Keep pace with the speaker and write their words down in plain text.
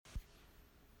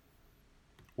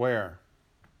Where?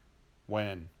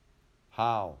 When?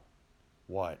 How?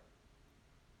 What?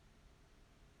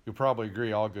 You'll probably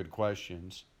agree, all good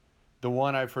questions. The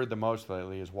one I've heard the most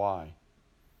lately is why.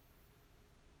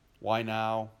 Why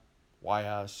now? Why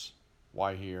us?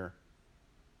 Why here?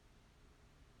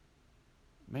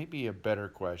 Maybe a better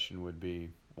question would be,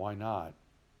 why not?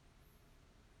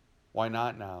 Why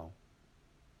not now?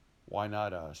 Why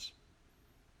not us?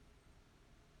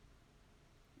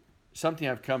 Something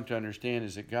I've come to understand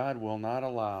is that God will not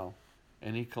allow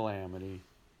any calamity,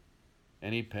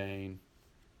 any pain,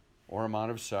 or amount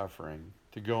of suffering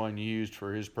to go unused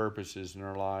for His purposes in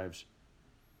our lives.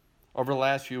 Over the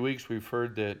last few weeks, we've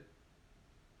heard that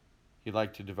He'd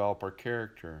like to develop our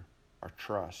character, our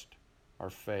trust, our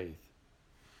faith,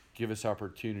 give us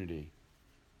opportunity.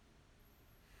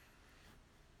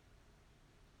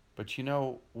 But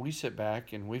we sit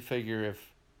back and we figure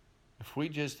if we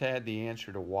just had the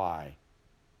answer to why,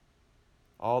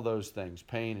 all those things,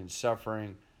 pain and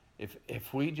suffering,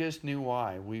 if we just knew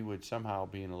why, we would somehow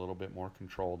be in a little bit more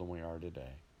control than we are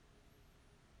today.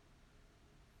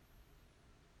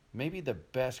 Maybe the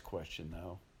best question,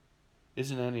 though,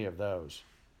 isn't any of those,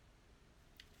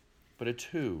 but it's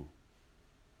who.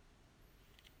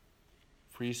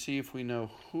 For you see, if we know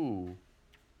who,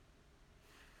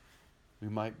 we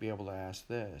might be able to ask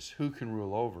this: who can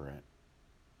rule over it?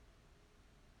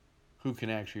 Who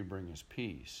can actually bring us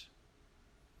peace?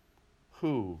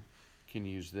 Who can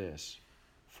use this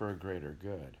for a greater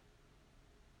good?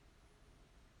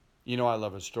 I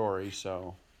love a story,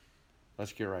 so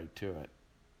let's get right to it.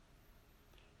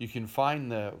 You can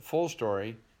find the full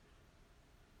story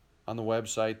on the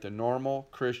website,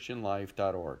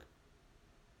 thenormalchristianlife.org.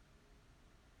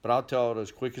 But I'll tell it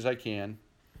as quick as I can,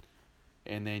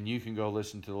 and then you can go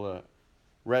listen to the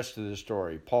rest of the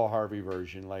story, Paul Harvey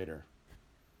version, later.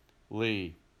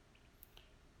 Lee's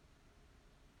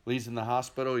in the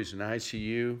hospital. He's in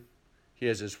ICU. He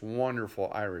has this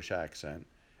wonderful Irish accent,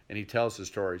 and he tells the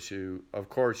story. So, of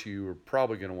course, you are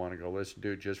probably going to want to go listen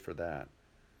to it just for that.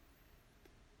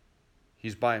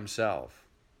 He's by himself,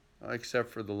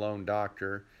 except for the lone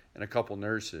doctor and a couple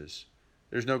nurses.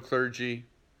 There's no clergy,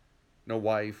 no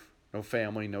wife, no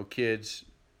family, no kids,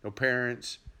 no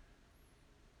parents,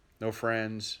 no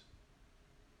friends.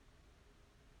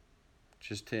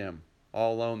 Just him,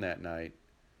 all alone that night,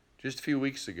 just a few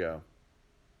weeks ago.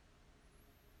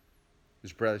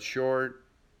 His breath short,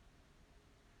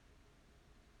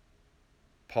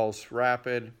 pulse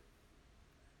rapid,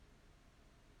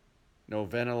 no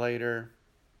ventilator,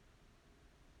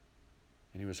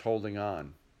 and he was holding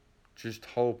on, just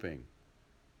hoping,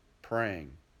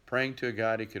 praying to a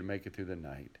God he could make it through the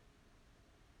night.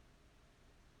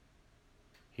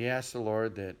 He asked the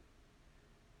Lord that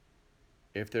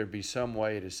if there'd be some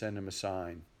way to send him a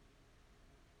sign,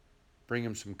 bring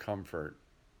him some comfort,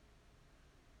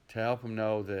 to help him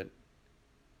know that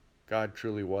God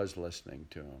truly was listening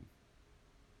to him.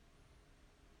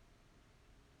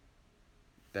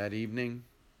 That evening,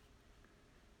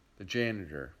 the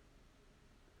janitor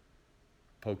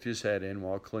poked his head in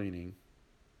while cleaning,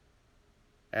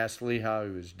 asked Lee how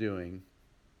he was doing.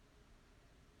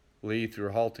 Lee, through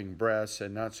halting breath,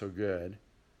 said, "Not so good."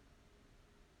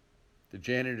 The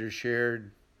janitor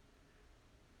shared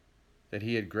that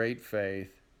he had great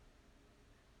faith.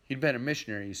 He'd been a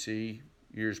missionary, you see,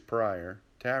 years prior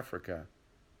to Africa.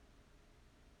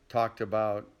 Talked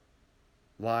about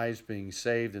lives being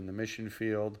saved in the mission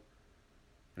field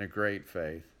and a great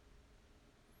faith.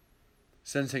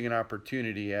 Sensing an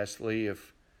opportunity, he asked Lee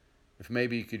if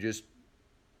maybe he could just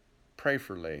pray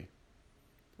for Lee.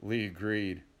 Lee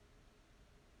agreed.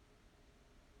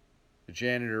 The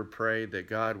janitor prayed that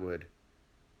God would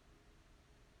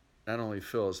not only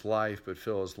fill his life, but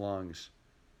fill his lungs.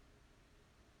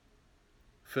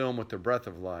 Fill him with the breath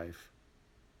of life.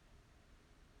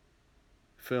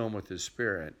 Fill him with his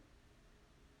spirit.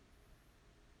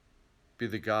 Be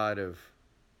the God of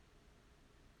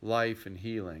life and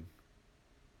healing.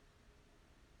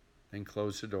 Then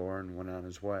closed the door and went on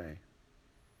his way.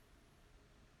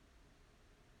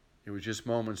 It was just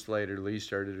moments later, Lee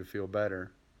started to feel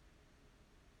better.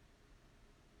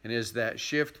 And as that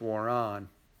shift wore on,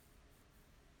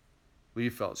 Lee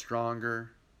felt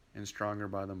stronger and stronger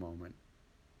by the moment.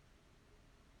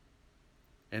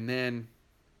 And then,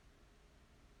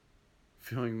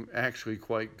 feeling actually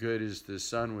quite good as the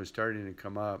sun was starting to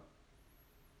come up,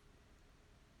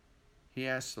 he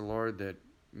asked the Lord that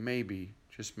maybe,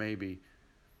 just maybe,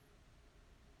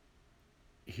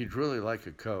 he'd really like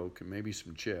a Coke and maybe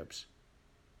some chips.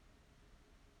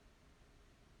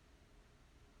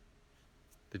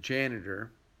 The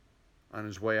janitor, on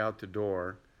his way out the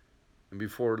door, and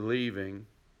before leaving,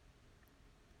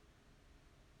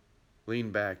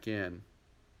 leaned back in,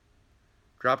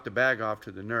 dropped the bag off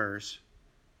to the nurse,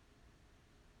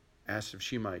 asked if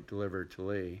she might deliver it to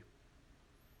Lee.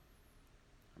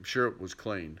 I'm sure it was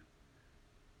clean.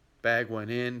 Bag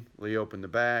went in. Lee opened the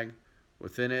bag.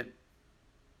 Within it,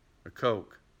 a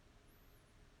Coke,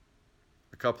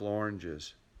 a couple of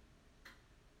oranges,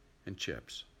 and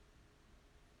chips.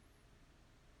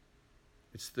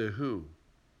 It's the who.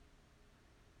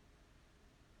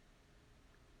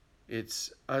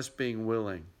 It's us being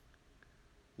willing.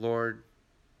 Lord,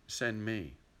 send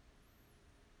me.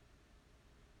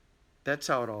 That's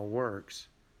how it all works.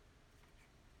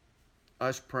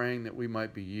 Us praying that we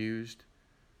might be used.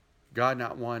 God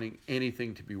not wanting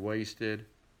anything to be wasted.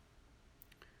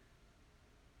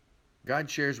 God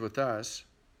shares with us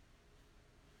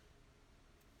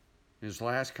in his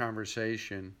last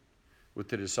conversation with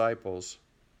the disciples,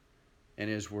 and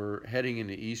as we're heading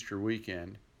into Easter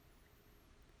weekend,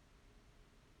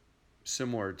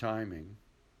 similar timing.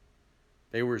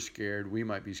 They were scared. We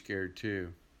might be scared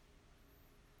too.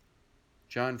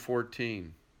 John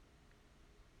 14.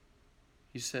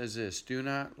 He says this, do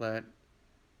not let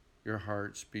your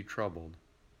hearts be troubled.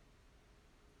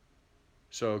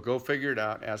 So go figure it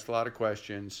out. Ask a lot of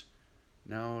questions.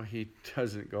 No, he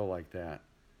doesn't go like that.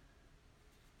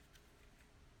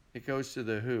 It goes to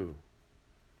the who.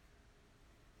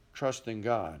 Trust in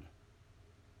God.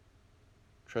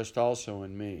 Trust also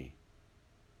in me.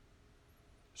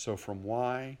 So from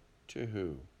why to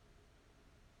who?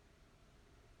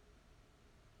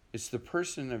 It's the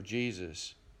person of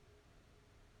Jesus.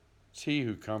 It's he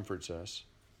who comforts us.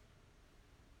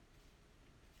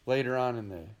 Later on in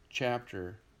the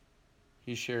chapter,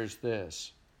 he shares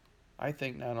this. I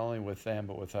think not only with them,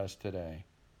 but with us today.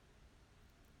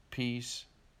 Peace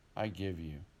I give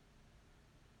you.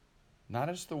 Not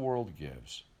as the world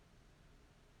gives.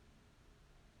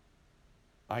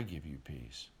 I give you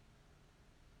peace.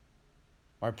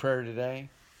 My prayer today,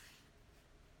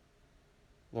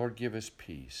 Lord, give us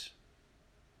peace.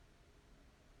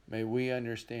 May we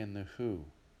understand the who.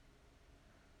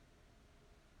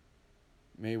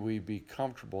 May we be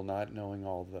comfortable not knowing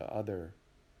all the other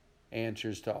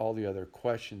answers to all the other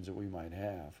questions that we might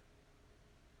have.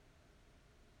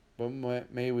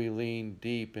 But may we lean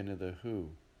deep into the who.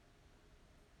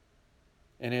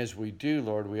 And as we do,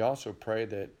 Lord, we also pray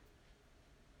that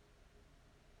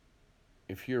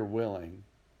if you're willing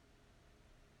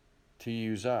to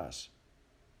use us,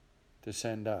 to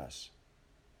send us,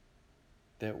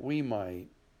 that we might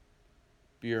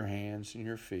be your hands and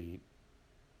your feet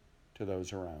to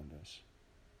those around us.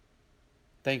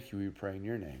 Thank you, we pray in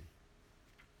your name.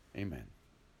 Amen.